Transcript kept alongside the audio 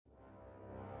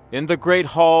In the great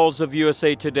halls of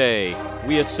USA Today,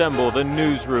 we assemble the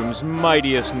newsroom's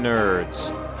mightiest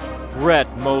nerds. Brett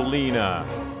Molina.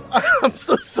 I'm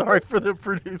so sorry for the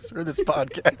producer of this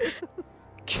podcast.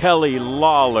 Kelly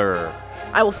Lawler.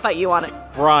 I will fight you on it.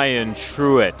 Brian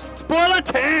Truitt. Spoiler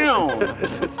town!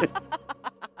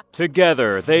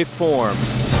 Together, they form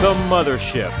the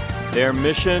Mothership. Their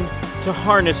mission? To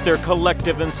harness their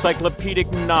collective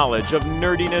encyclopedic knowledge of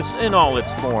nerdiness in all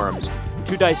its forms.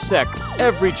 To dissect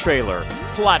every trailer,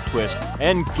 plot twist,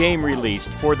 and game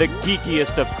released for the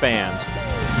geekiest of fans.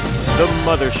 The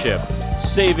Mothership,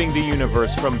 saving the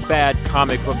universe from bad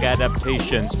comic book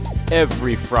adaptations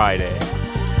every Friday.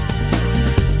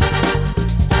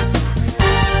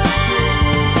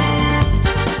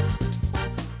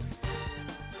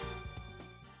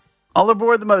 All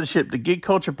aboard the Mothership, the geek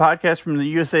culture podcast from the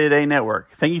USA Today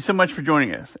Network. Thank you so much for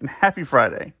joining us, and happy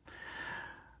Friday.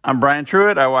 I'm Brian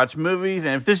Truitt. I watch movies,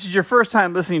 and if this is your first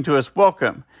time listening to us,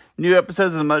 welcome. New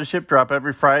episodes of the Mothership drop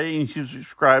every Friday, and you can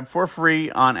subscribe for free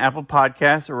on Apple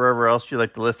Podcasts or wherever else you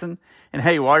like to listen. And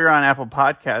hey, while you're on Apple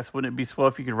Podcasts, wouldn't it be swell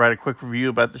if you could write a quick review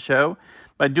about the show?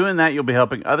 By doing that, you'll be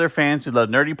helping other fans who love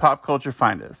nerdy pop culture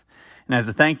find us. And as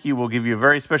a thank you, we'll give you a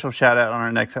very special shout out on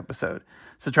our next episode.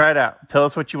 So try it out. Tell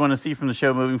us what you want to see from the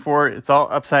show moving forward. It's all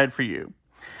upside for you.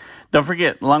 Don't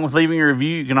forget, along with leaving a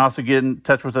review, you can also get in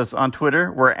touch with us on Twitter.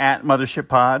 We're at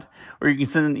MothershipPod, or you can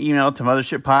send an email to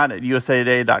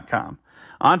mothershippod@usatoday.com.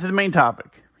 On to the main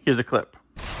topic. Here's a clip.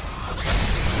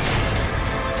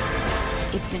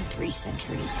 It's been 3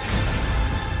 centuries.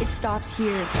 It stops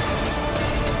here.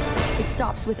 It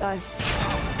stops with us.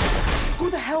 Who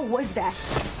the hell was that?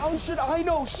 How should I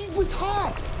know? She was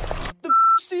hot. The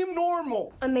seemed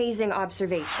normal. Amazing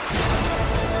observation.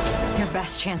 Your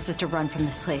best chance is to run from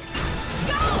this place.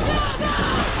 Go, go, go!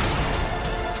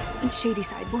 On Shady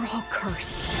Side, we're all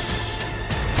cursed.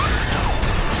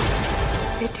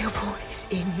 The devil is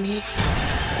in me.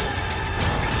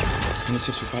 Any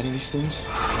tips for fighting these things?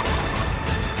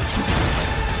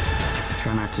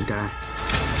 Try not to die.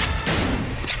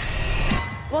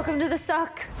 Welcome to the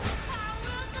suck.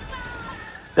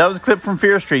 That was a clip from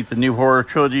Fear Street, the new horror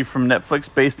trilogy from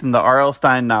Netflix based in the R.L.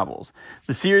 Stine novels.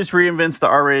 The series reinvents the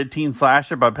R-rated teen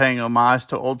slasher by paying homage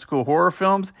to old-school horror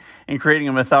films and creating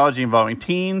a mythology involving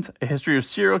teens, a history of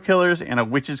serial killers, and a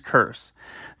witch's curse.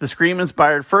 The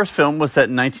Scream-inspired first film was set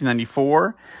in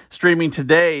 1994. Streaming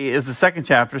today is the second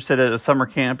chapter set at a summer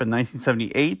camp in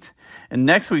 1978. And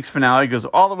next week's finale goes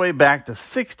all the way back to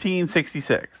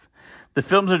 1666. The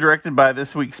films are directed by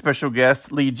this week's special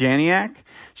guest, Leigh Janiak.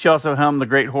 She also helmed the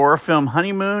great horror film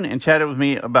Honeymoon and chatted with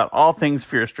me about all things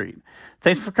Fear Street.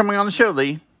 Thanks for coming on the show,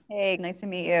 Leigh. Hey, nice to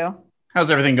meet you.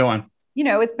 How's everything going? You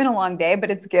know, it's been a long day,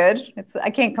 but it's good.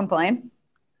 I can't complain.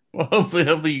 Well,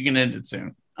 hopefully you can end it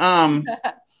soon.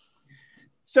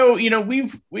 So, you know,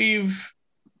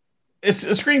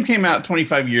 Scream came out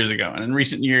 25 years ago, and in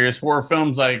recent years, horror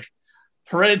films like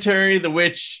Hereditary, The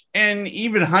Witch, and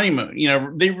even Honeymoon, you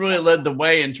know, they really led the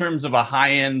way in terms of a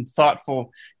high-end,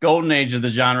 thoughtful golden age of the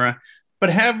genre. But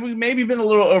have we maybe been a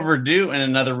little overdue in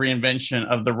another reinvention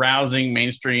of the rousing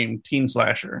mainstream teen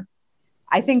slasher?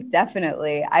 I think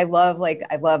definitely. I love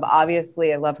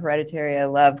Hereditary. I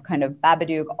love kind of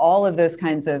Babadook, all of those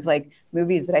kinds of like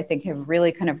movies that I think have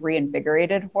really kind of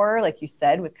reinvigorated horror, like you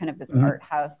said, with kind of this art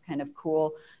house kind of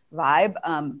cool vibe.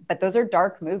 But those are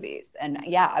dark movies. And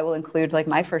yeah, I will include like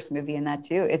my first movie in that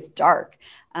too. It's dark.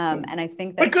 And I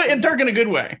think that— But good, and dark in a good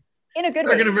way. In a good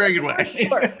dark way. In a very good way.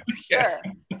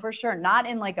 For sure. Not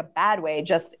in like a bad way.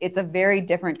 Just it's a very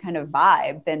different kind of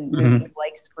vibe than movies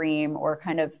like Scream or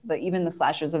kind of even the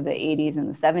slashers of the 80s and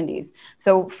the 70s.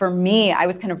 So for me, I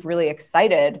was kind of really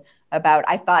excited about—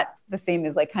 I thought the same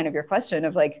as like kind of your question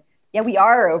of like, yeah, we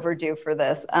are overdue for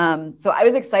this. So I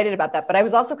was excited about that. But I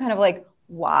was also kind of like,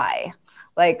 why?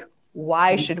 Like,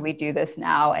 why should we do this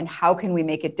now? And how can we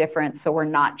make it different so we're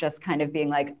not just kind of being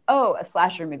like, oh, a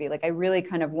slasher movie? Like, I really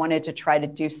kind of wanted to try to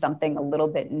do something a little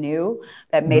bit new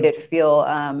that made it feel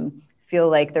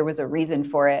like there was a reason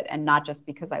for it, and not just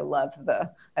because I love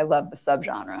the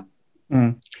subgenre.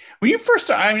 When you first—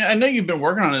 I know you've been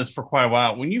working on this for quite a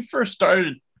while. When you first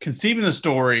started conceiving the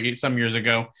story some years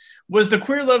ago, was the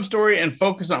queer love story and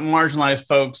focus on marginalized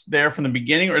folks there from the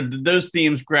beginning, or did those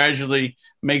themes gradually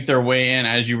make their way in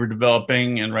as you were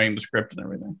developing and writing the script and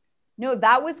everything? No,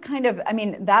 that was kind of— I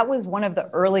mean, that was one of the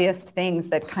earliest things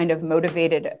that kind of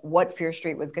motivated what Fear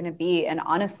Street was going to be. And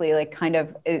honestly, like kind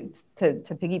of to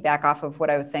piggyback off of what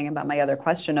I was saying about my other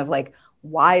question of like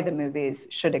why the movies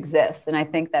should exist. And I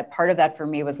think that part of that for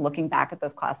me was looking back at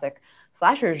those classic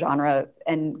slasher genre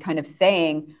and kind of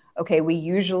saying, okay, we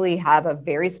usually have a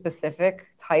very specific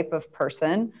type of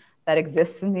person that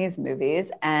exists in these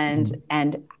movies,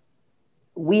 and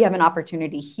we have an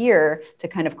opportunity here to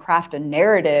kind of craft a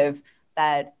narrative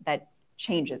that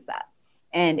changes that.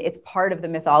 And it's part of the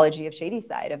mythology of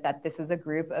Shadyside, of that this is a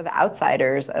group of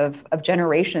outsiders, of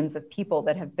generations of people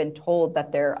that have been told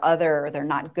that they're other, they're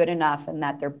not good enough, and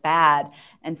that they're bad.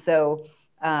 And so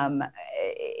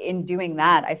in doing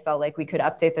that, I felt like we could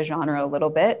update the genre a little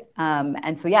bit.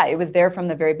 And so, yeah, it was there from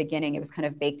the very beginning. It was kind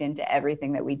of baked into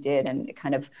everything that we did, and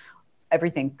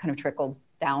everything kind of trickled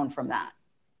down from that.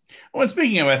 Well,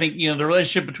 speaking of, I think, the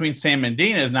relationship between Sam and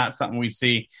Dean is not something we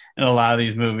see in a lot of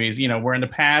these movies, where in the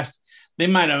past, they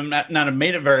might have not have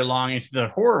made it very long into the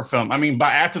horror film. I mean,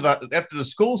 after the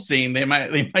school scene, they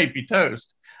might be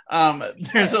toast.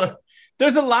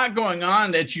 There's a lot going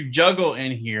on that you juggle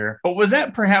in here, but was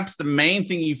that perhaps the main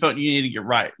thing you felt you needed to get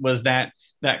right? Was that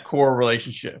core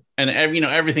relationship, and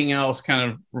everything else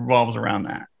kind of revolves around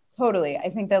that? Totally. I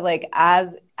think that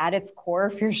as at its core,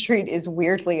 Fear Street is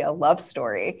weirdly a love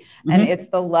story, and it's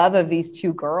the love of these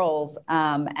two girls,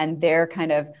 and their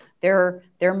kind of their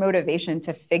motivation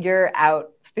to figure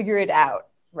it out,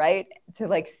 right?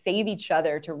 To save each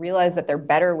other, to realize that they're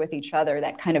better with each other.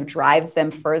 That kind of drives them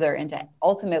further into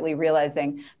ultimately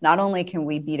realizing not only can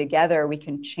we be together, we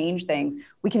can change things,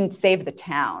 we can save the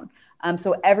town.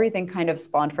 So everything kind of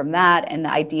spawned from that, and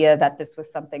the idea that this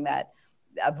was something that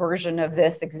a version of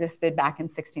this existed back in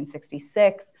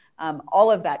 1666.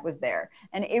 All of that was there.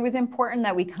 And it was important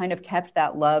that we kind of kept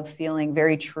that love feeling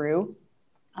very true,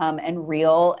 and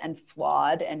real and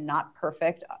flawed and not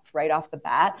perfect right off the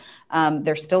bat.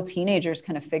 They're still teenagers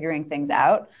kind of figuring things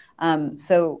out.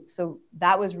 So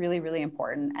that was really, really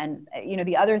important. And,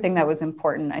 the other thing that was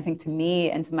important, I think, to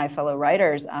me and to my fellow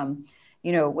writers,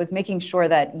 was making sure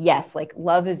that, yes,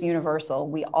 love is universal.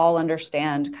 We all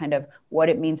understand kind of what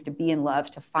it means to be in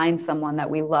love, to find someone that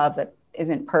we love that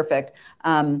isn't perfect.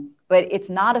 But it's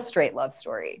not a straight love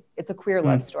story. It's a queer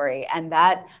love story. And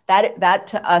that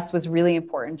to us was really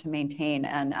important to maintain.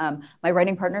 And my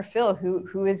writing partner, Phil,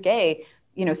 who is gay,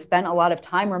 spent a lot of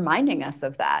time reminding us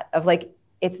of that, of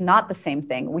it's not the same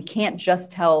thing. We can't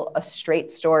just tell a straight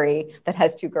story that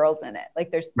has two girls in it.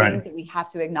 There's things that we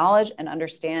have to acknowledge and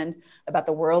understand about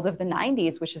the world of the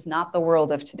 90s, which is not the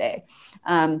world of today.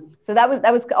 So that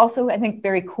was also, I think,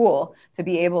 very cool to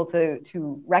be able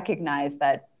to recognize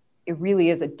that it really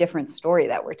is a different story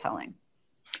that we're telling.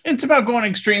 It's about going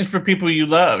extremes for people you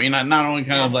love, not only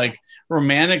kind of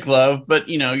romantic love, but,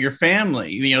 your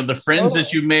family, the friends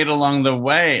that you made along the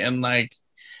way, and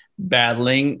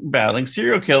battling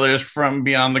serial killers from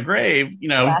beyond the grave,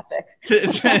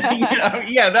 Classic.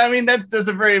 I mean, that's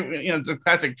a very, it's a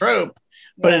classic trope,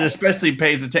 but it especially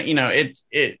pays attention,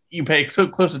 you pay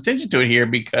close attention to it here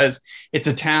because it's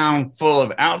a town full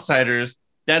of outsiders.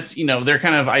 That's, they're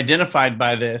kind of identified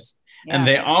by this, and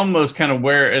they almost kind of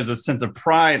wear it as a sense of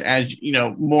pride as,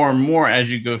 more and more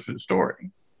as you go through the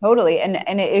story. Totally. And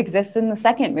it exists in the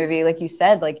second movie, like you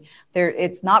said,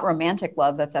 it's not romantic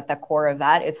love that's at the core of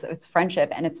that. It's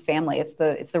friendship and it's family. It's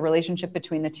the relationship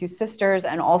between the two sisters,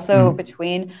 and also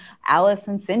between Alice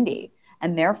and Cindy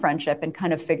and their friendship, and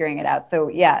kind of figuring it out. So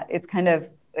yeah, it's kind of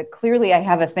clearly I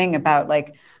have a thing about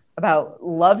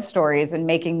love stories and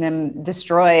making them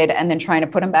destroyed and then trying to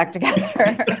put them back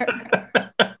together.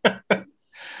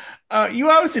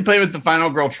 You obviously play with the final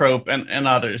girl trope and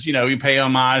others. You pay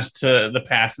homage to the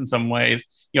past in some ways.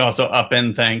 You also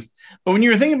upend things. But when you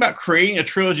were thinking about creating a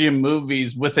trilogy of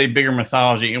movies with a bigger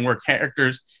mythology, and where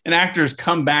characters and actors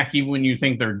come back even when you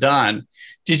think they're done,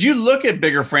 did you look at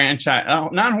bigger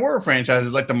non-horror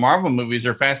franchises like the Marvel movies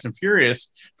or Fast and Furious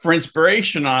for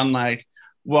inspiration on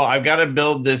well, I've got to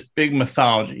build this big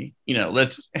mythology.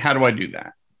 How do I do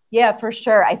that? Yeah, for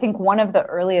sure. I think one of the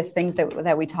earliest things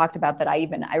that we talked about that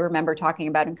I remember talking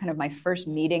about in kind of my first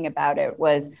meeting about it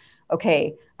was,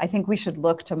 okay, I think we should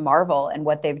look to Marvel and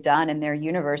what they've done in their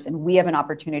universe. And we have an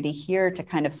opportunity here to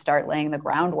kind of start laying the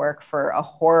groundwork for a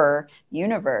horror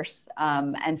universe.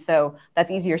 And so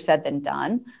that's easier said than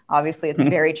done. Obviously, it's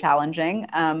very challenging,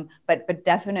 but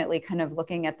definitely kind of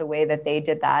looking at the way that they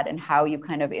did that and how you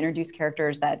kind of introduce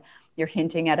characters that you're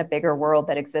hinting at a bigger world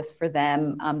that exists for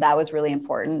them. That was really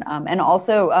important. And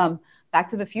also Back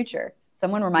to the Future.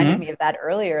 Someone reminded me of that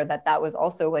earlier, that was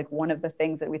also one of the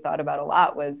things that we thought about a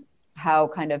lot was how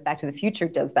kind of Back to the Future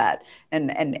does that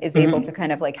and is able to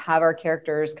kind of have our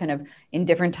characters kind of in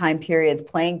different time periods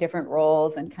playing different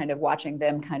roles and kind of watching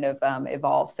them kind of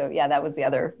evolve. So yeah, that was the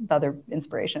other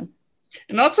inspiration.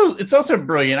 And also, it's also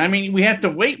brilliant. I mean, we had to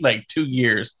wait like 2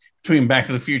 years between Back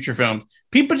to the Future films.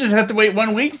 People just have to wait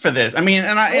 1 week for this. I mean,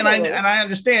 and I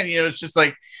understand. You know, it's just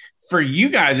like for you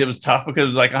guys, it was tough because it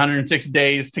was like 106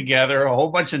 days together, a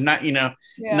whole bunch of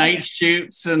night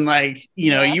shoots, and like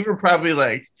you were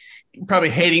probably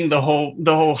hating the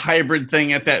whole hybrid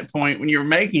thing at that point when you were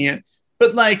making it.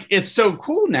 But like, it's so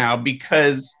cool now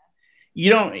because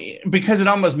it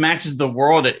almost matches the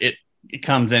world it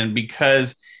comes in,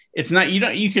 because it's not,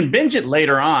 you can binge it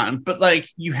later on, but like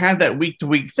you have that week to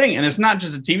week thing, and it's not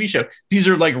just a TV show. These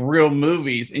are like real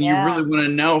movies, and you really want to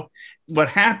know what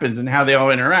happens and how they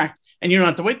all interact, and you don't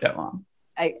have to wait that long.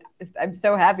 I'm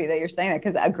so happy that you're saying that,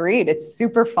 because agreed, it's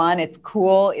super fun, it's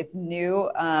cool, it's new.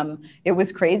 It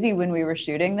was crazy when we were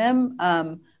shooting them,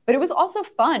 but it was also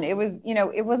fun. It was,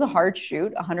 it was a hard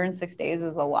shoot. 106 days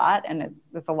is a lot, and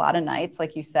it's a lot of nights,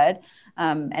 like you said.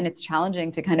 And it's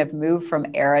challenging to kind of move from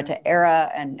era to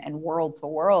era and world to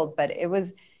world, but it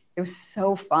was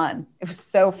so fun. It was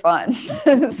so fun.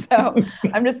 So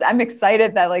I'm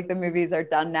excited that like the movies are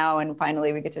done now, and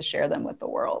finally we get to share them with the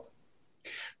world.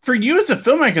 For you as a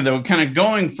filmmaker, though, kind of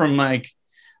going from like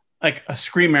a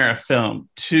Scream era film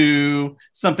to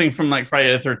something from like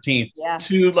Friday the 13th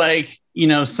to like,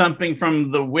 something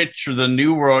from The Witch or The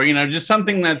New World, just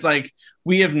something that like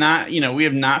we have not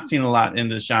seen a lot in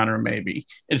this genre, maybe,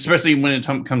 especially when it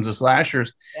comes to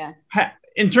slashers. Yeah.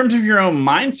 In terms of your own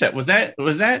mindset, was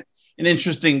that an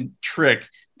interesting trick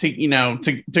to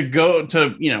go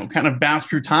to, kind of bounce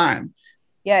through time?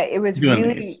 Yeah, it was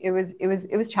really, it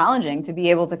was challenging to be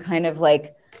able to kind of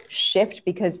like shift,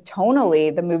 because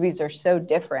tonally the movies are so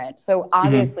different. So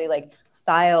obviously like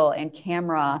style and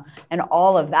camera and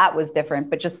all of that was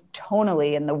different, but just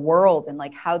tonally in the world and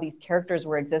like how these characters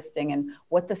were existing and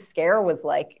what the scare was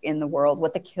like in the world,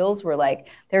 what the kills were like,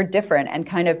 they're different. And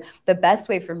kind of the best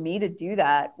way for me to do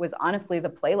that was honestly the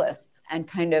playlists, and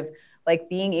kind of like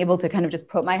being able to kind of just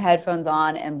put my headphones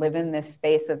on and live in this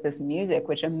space of this music,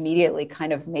 which immediately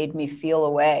kind of made me feel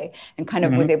away and kind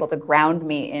of was able to ground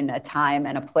me in a time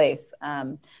and a place.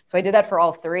 So I did that for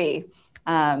all three.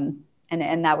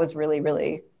 And that was really,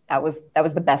 really, that was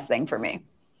the best thing for me.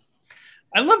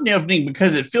 I love the opening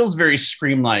because it feels very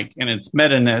Scream-like in its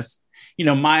meta-ness.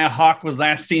 Maya Hawke was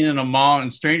last seen in a mall in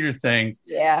Stranger Things.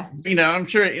 Yeah. I'm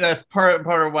sure that's part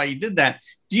of why you did that.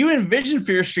 Do you envision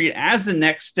Fear Street as the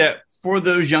next step for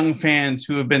those young fans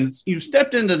who have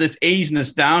stepped into this 80s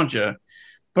nostalgia,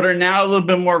 but are now a little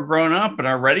bit more grown up and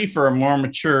are ready for a more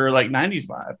mature, like 90s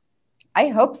vibe? I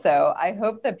hope so. I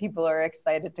hope that people are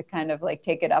excited to kind of like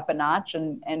take it up a notch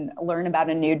and learn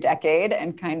about a new decade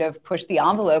and kind of push the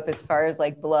envelope as far as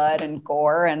like blood and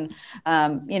gore and,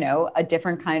 a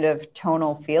different kind of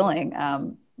tonal feeling.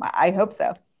 I hope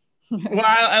so. Well,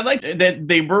 I like that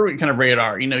they were kind of rated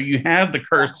R. You have the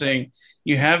cursing,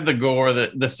 you have the gore,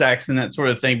 the sex and that sort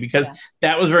of thing, because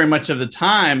that was very much of the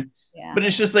time. Yeah. But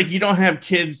it's just like, you don't have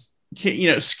kids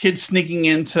sneaking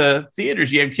into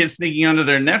theaters. You have kids sneaking onto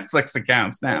their Netflix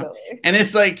accounts now. Totally. And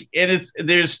it's like,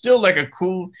 there's still like a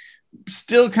cool,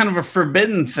 still kind of a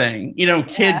forbidden thing,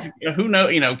 kids who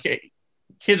know,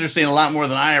 kids are seeing a lot more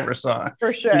than I ever saw.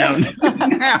 For sure.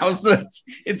 Now, so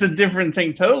it's a different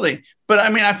thing totally. But I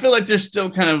mean, I feel like there's still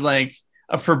kind of like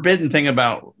a forbidden thing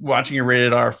about watching a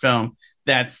rated R film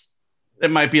that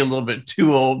might be a little bit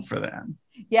too old for them.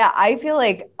 Yeah, I feel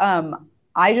like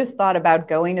I just thought about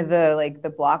going to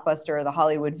the Blockbuster or the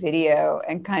Hollywood Video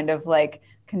and kind of like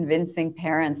convincing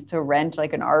parents to rent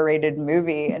like an R-rated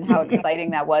movie, and how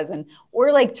exciting that was.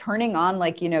 Or like turning on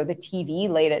like, the TV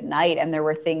late at night, and there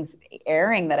were things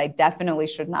airing that I definitely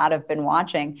should not have been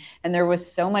watching. And there was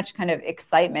so much kind of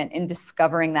excitement in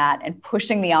discovering that and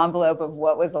pushing the envelope of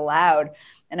what was allowed.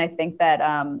 And I think that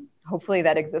hopefully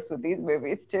that exists with these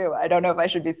movies too. I don't know if I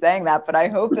should be saying that, but I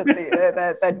hope that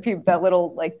that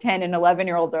little like 10 and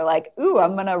 11-year-olds are like, ooh,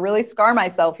 I'm going to really scar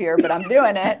myself here, but I'm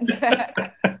doing it.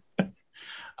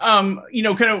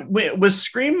 Kind of was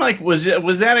Scream like, was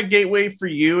that a gateway for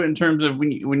you in terms of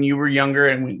when you were younger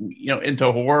and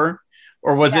into horror,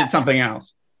 or was it something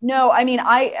else? No, I mean,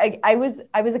 I was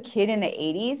a kid in the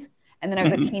 80s, and then I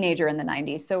was a teenager in the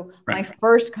 90s. So my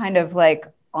first kind of like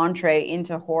entree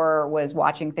into horror was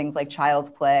watching things like Child's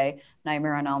Play,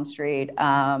 Nightmare on Elm Street.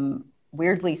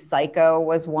 Weirdly, Psycho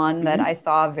was one that I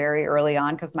saw very early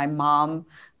on, because my mom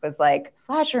was like,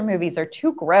 slasher movies are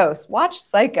too gross, watch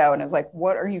Psycho. And I was like,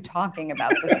 what are you talking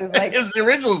about? This is like it was the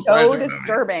original so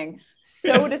disturbing.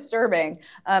 So disturbing.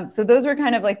 So those were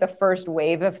kind of like the first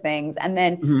wave of things. And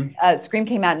then Scream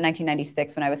came out in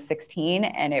 1996 when I was 16.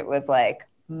 And it was like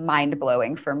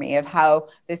mind-blowing for me of how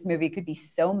this movie could be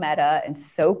so meta and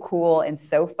so cool and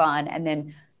so fun. And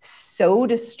then so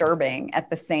disturbing at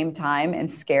the same time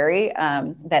and scary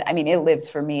that, I mean, it lives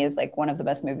for me as like one of the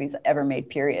best movies ever made,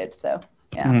 period. So,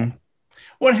 yeah. Mm-hmm.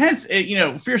 Well, it has,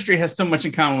 Fear Street has so much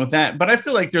in common with that, but I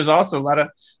feel like there's also a lot of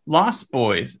Lost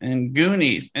Boys and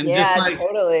Goonies, and just like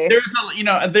totally.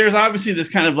 There's obviously this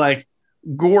kind of like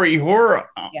gory horror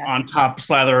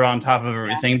slathered on top of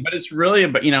everything, but it's really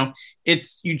about,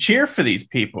 you cheer for these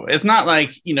people. It's not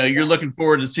like, you're looking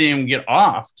forward to seeing them get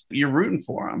offed. You're rooting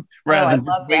for them rather than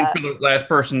just waiting for the last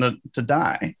person to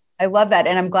die. I love that.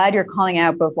 And I'm glad you're calling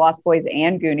out both Lost Boys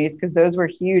and Goonies, because those were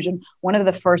huge. And one of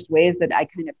the first ways that I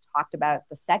kind of talked about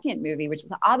the second movie, which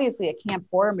is obviously a camp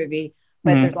horror movie,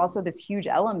 but there's also this huge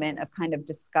element of kind of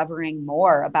discovering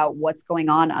more about what's going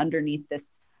on underneath this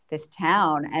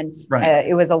town. And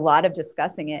it was a lot of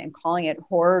discussing it and calling it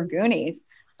Horror Goonies.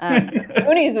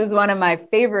 Goonies was one of my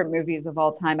favorite movies of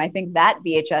all time. I think that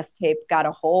VHS tape got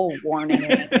a whole warning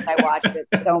because I watched it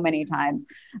so many times.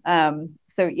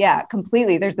 So yeah,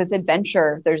 completely. There's this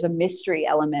adventure. There's a mystery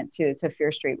element to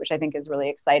Fear Street, which I think is really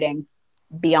exciting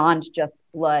beyond just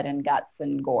blood and guts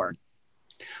and gore.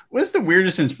 What's the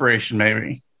weirdest inspiration,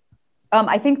 maybe?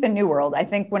 I think the New World. I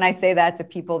think when I say that to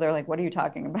people, they're like, what are you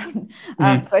talking about?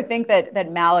 So I think that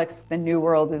Malick's The New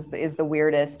World is the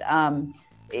weirdest.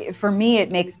 For me, it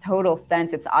makes total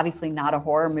sense. It's obviously not a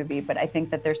horror movie, but I think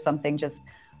that there's something just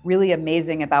really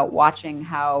amazing about watching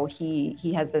how he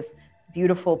has this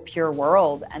beautiful, pure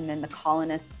world, and then the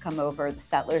colonists come over, the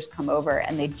settlers come over,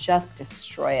 and they just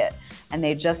destroy it, and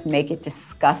they just make it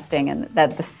disgusting. And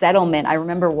that the settlement, I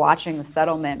remember watching The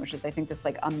Settlement, which is, I think, this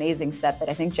like amazing set that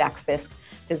I think Jack Fisk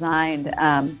designed,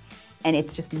 and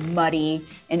it's just muddy,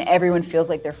 and everyone feels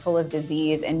like they're full of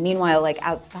disease, and meanwhile, like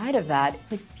outside of that, it's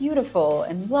like beautiful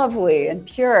and lovely and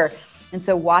pure. And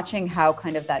so watching how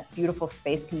kind of that beautiful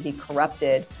space can be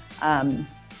corrupted,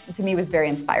 to me was very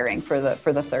inspiring for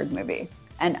the third movie.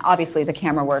 And obviously the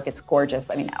camera work, it's gorgeous.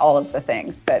 I mean, all of the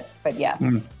things, but yeah.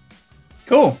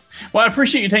 Cool. Well, I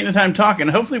appreciate you taking the time talking.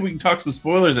 Hopefully we can talk some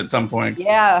spoilers at some point.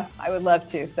 Yeah, I would love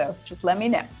to. So just let me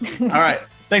know. All right.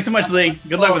 Thanks so much, Leigh.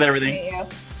 Good luck with everything. Thank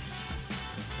you.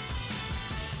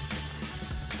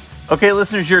 Okay,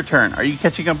 listeners, your turn. Are you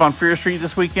catching up on Fear Street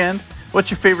this weekend?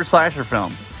 What's your favorite slasher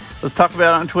film? Let's talk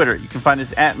about it on Twitter. You can find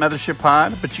us at Mothership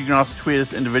Pod, but you can also tweet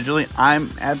us individually. I'm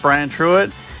at Brian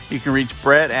Truitt. You can reach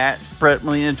Brett at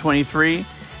BrettMolina23,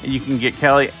 and you can get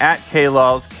Kelly at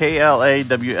KLaws,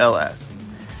 KLAWLS.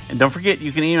 And don't forget,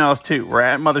 you can email us too. We're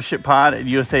at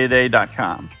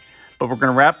mothershipPod@usatoday.com. But we're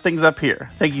going to wrap things up here.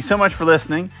 Thank you so much for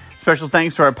listening. Special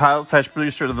thanks to our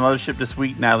pilot/producer of the Mothership this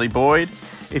week, Natalie Boyd.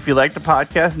 If you like the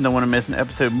podcast and don't want to miss an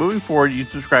episode moving forward, you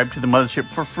can subscribe to the Mothership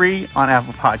for free on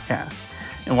Apple Podcasts.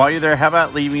 And while you're there, how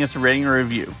about leaving us a rating or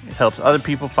review? It helps other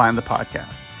people find the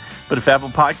podcast. But if Apple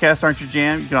Podcasts aren't your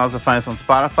jam, you can also find us on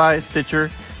Spotify,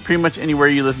 Stitcher, pretty much anywhere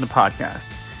you listen to podcasts.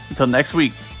 Until next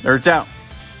week, nerds out.